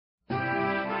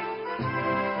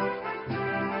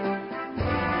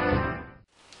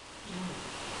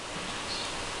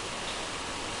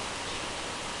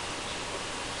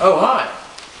Oh, hi.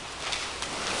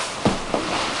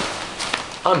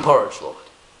 I'm PorridgeLord,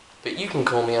 but you can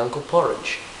call me Uncle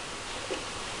Porridge.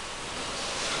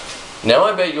 Now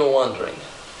I bet you're wondering,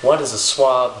 why does a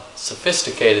suave,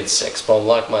 sophisticated sex bomb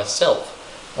like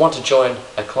myself want to join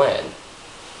a clan?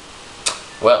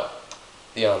 Well,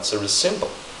 the answer is simple.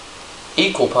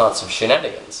 Equal parts of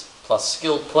shenanigans, plus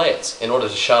skilled players in order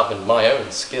to sharpen my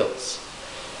own skills.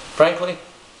 Frankly,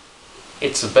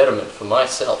 it's a betterment for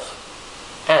myself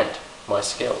and my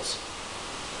skills.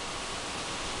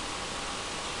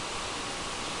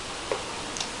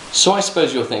 So I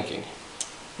suppose you're thinking,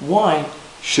 why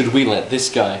should we let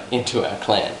this guy into our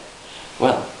clan?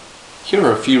 Well, here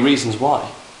are a few reasons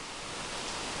why.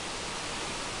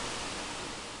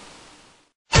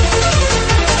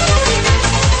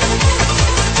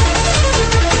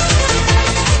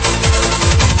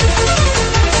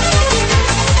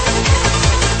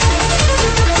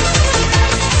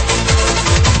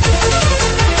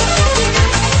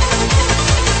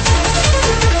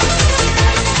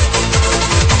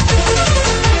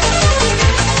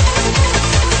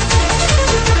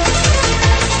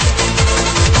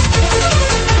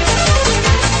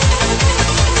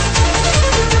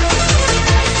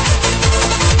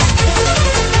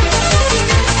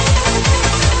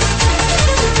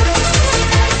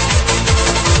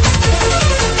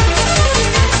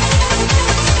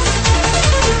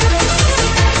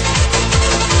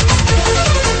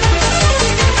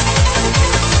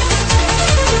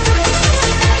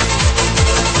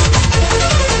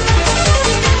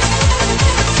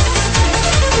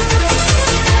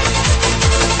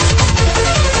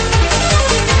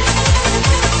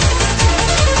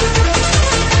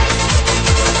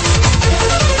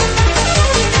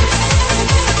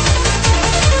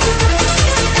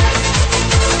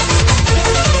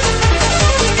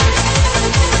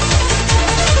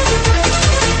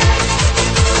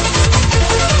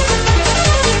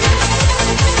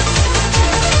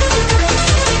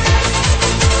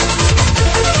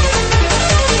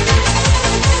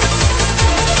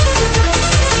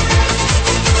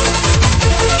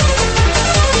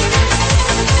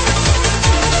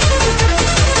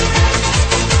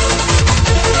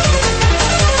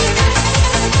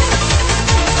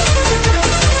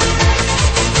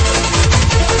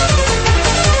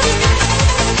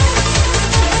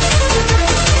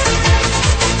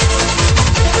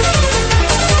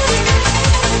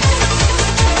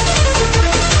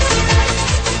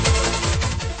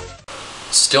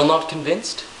 Still not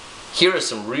convinced? Here are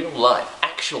some real-life,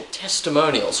 actual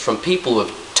testimonials from people who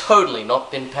have totally not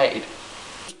been paid.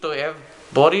 I used to have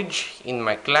Porridge in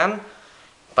my clan,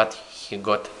 but he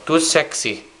got too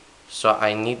sexy, so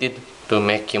I needed to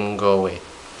make him go away.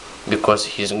 Because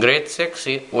his great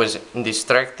sexy was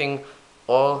distracting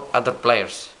all other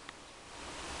players.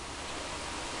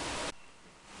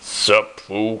 Sup,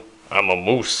 fool? I'm a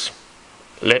moose.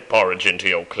 Let Porridge into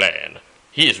your clan.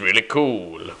 He's really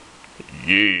cool.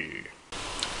 Yeah.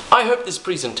 I hope this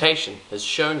presentation has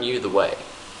shown you the way,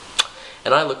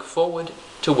 and I look forward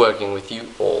to working with you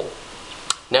all.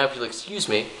 Now if you'll excuse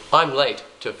me, I'm late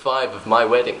to 5 of my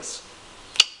weddings.